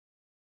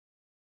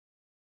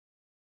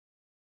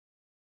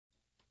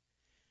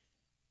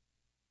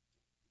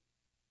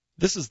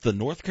This is the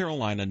North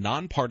Carolina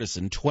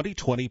Nonpartisan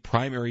 2020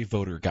 Primary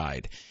Voter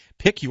Guide.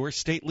 Pick your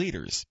state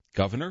leaders,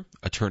 governor,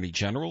 attorney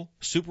general,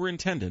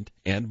 superintendent,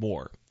 and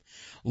more.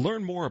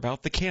 Learn more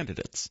about the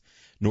candidates.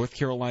 North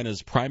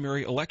Carolina's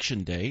primary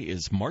election day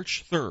is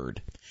March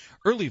 3rd.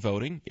 Early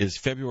voting is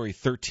February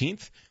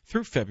 13th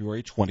through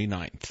February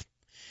 29th.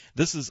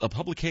 This is a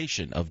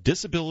publication of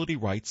Disability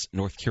Rights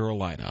North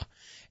Carolina.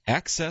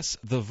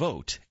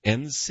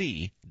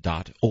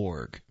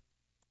 AccessTheVoteNC.org.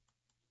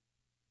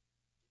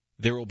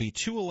 There will be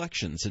two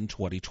elections in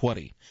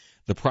 2020.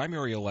 The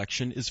primary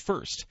election is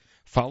first,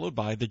 followed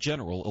by the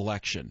general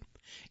election.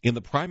 In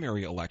the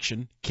primary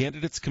election,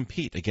 candidates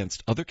compete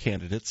against other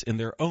candidates in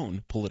their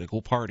own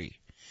political party.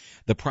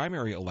 The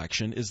primary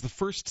election is the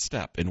first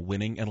step in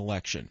winning an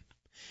election.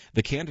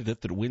 The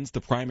candidate that wins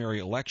the primary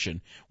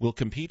election will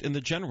compete in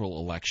the general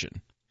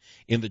election.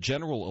 In the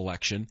general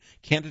election,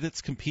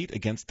 candidates compete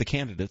against the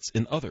candidates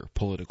in other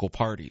political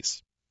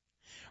parties.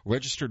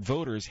 Registered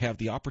voters have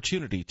the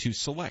opportunity to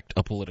select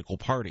a political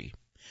party.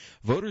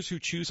 Voters who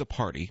choose a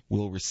party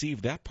will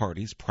receive that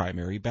party's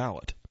primary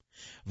ballot.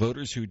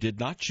 Voters who did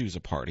not choose a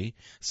party,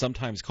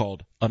 sometimes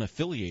called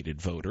unaffiliated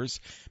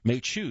voters, may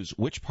choose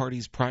which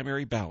party's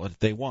primary ballot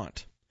they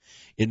want.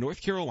 In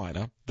North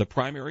Carolina, the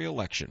primary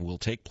election will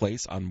take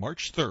place on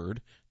March 3rd,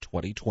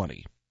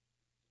 2020.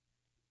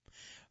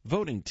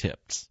 Voting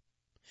tips.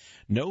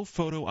 No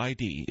photo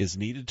ID is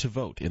needed to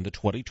vote in the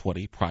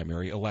 2020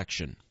 primary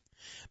election.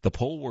 The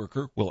poll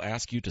worker will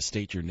ask you to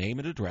state your name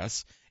and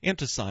address and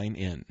to sign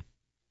in.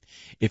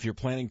 If you're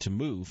planning to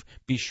move,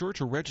 be sure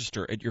to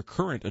register at your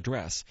current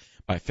address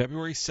by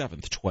February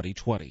 7th,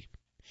 2020.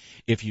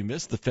 If you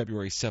miss the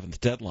February 7th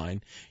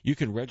deadline, you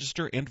can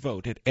register and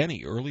vote at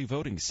any early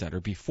voting center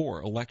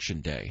before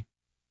Election Day.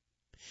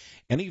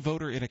 Any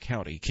voter in a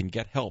county can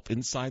get help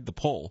inside the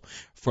poll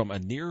from a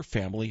near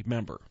family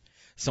member,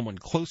 someone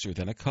closer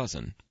than a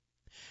cousin.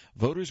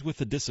 Voters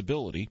with a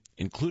disability,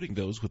 including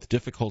those with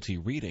difficulty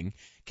reading,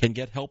 can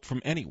get help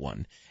from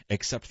anyone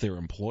except their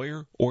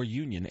employer or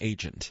union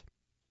agent.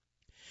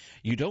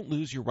 You don't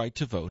lose your right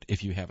to vote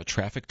if you have a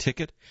traffic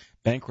ticket,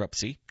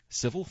 bankruptcy,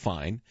 civil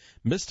fine,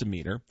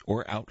 misdemeanor,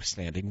 or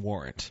outstanding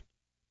warrant.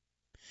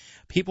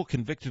 People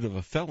convicted of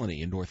a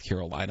felony in North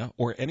Carolina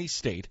or any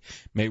state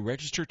may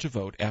register to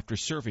vote after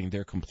serving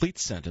their complete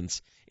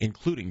sentence,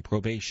 including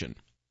probation.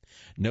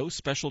 No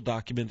special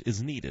document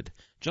is needed,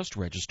 just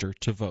register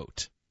to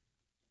vote.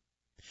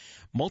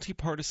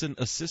 Multipartisan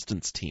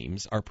assistance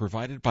teams are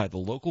provided by the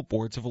local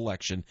boards of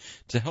election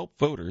to help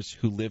voters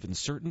who live in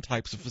certain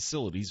types of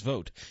facilities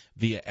vote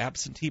via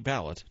absentee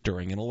ballot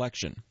during an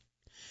election.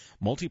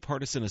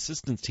 Multipartisan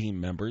assistance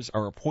team members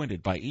are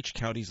appointed by each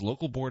county's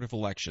local board of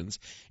elections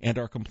and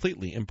are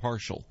completely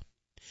impartial.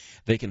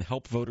 They can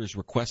help voters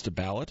request a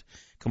ballot,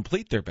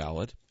 complete their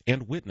ballot,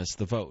 and witness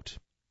the vote.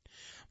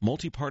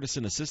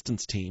 Multipartisan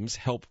assistance teams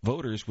help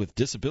voters with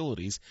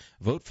disabilities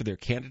vote for their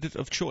candidate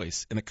of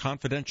choice in a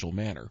confidential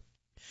manner.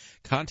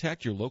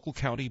 Contact your local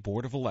county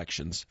board of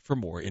elections for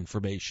more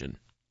information.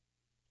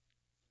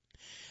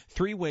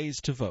 3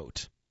 ways to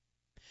vote.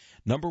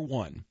 Number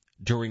 1,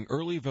 during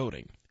early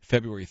voting,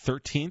 February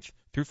 13th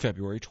through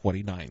February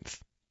 29th.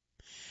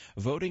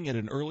 Voting at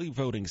an early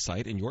voting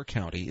site in your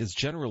county is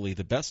generally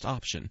the best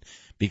option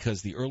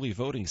because the early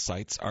voting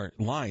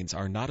lines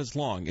are not as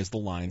long as the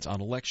lines on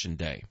Election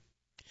Day.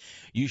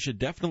 You should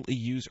definitely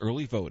use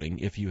early voting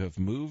if you have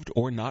moved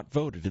or not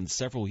voted in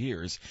several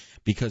years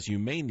because you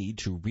may need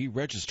to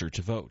re-register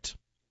to vote.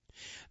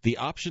 The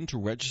option to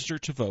register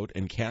to vote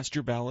and cast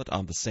your ballot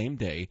on the same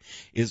day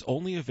is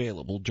only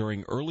available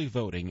during early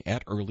voting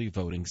at early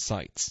voting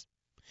sites.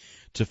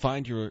 To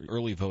find your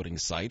early voting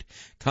site,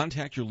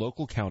 contact your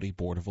local county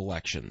board of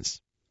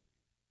elections.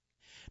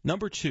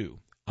 Number 2,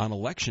 on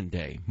Election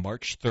Day,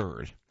 March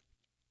 3rd.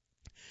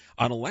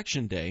 On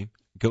Election Day,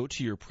 go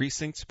to your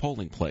precinct's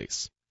polling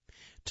place.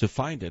 To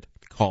find it,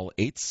 call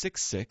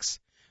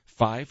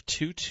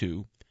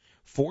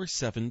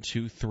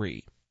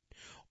 866-522-4723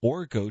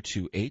 or go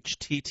to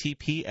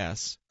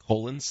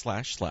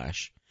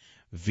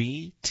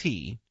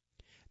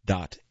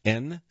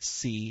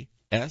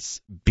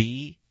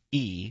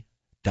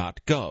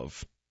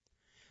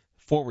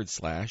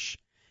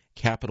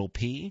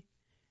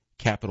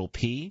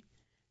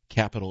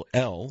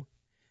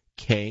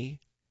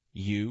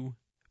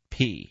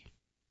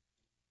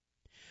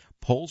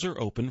Polls are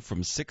open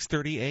from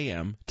 6:30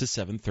 a.m. to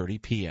 7:30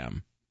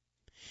 p.m.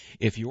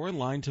 If you're in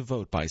line to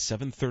vote by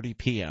 7:30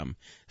 p.m.,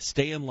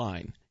 stay in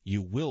line.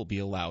 You will be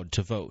allowed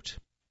to vote.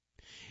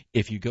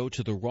 If you go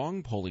to the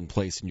wrong polling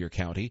place in your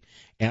county,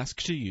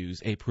 ask to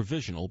use a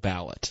provisional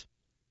ballot.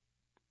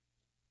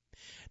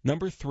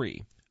 Number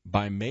 3,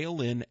 by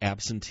mail-in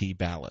absentee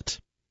ballot.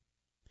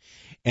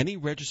 Any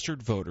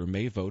registered voter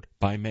may vote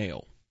by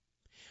mail.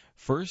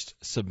 First,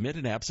 submit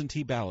an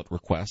absentee ballot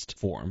request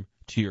form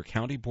to your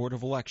county board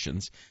of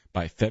elections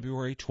by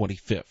February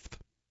 25th.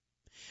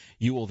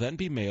 You will then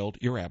be mailed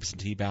your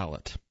absentee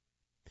ballot.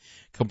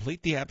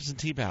 Complete the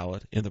absentee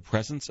ballot in the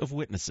presence of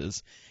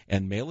witnesses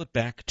and mail it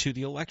back to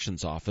the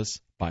elections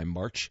office by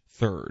March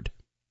 3rd.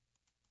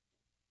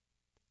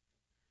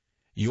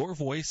 Your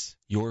voice,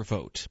 your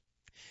vote.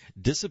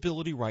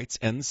 Disability Rights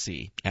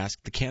NC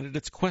asked the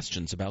candidates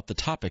questions about the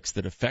topics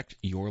that affect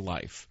your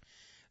life.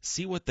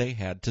 See what they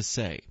had to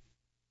say.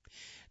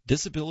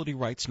 Disability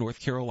Rights North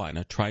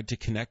Carolina tried to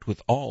connect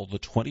with all the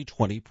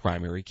 2020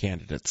 primary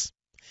candidates.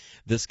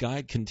 This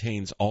guide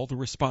contains all the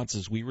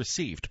responses we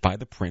received by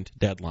the print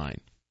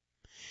deadline.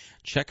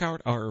 Check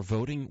out our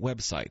voting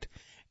website,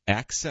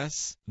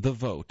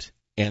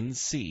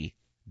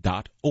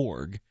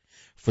 accessthevotenc.org,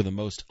 for the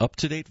most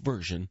up-to-date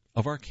version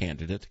of our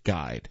candidate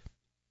guide.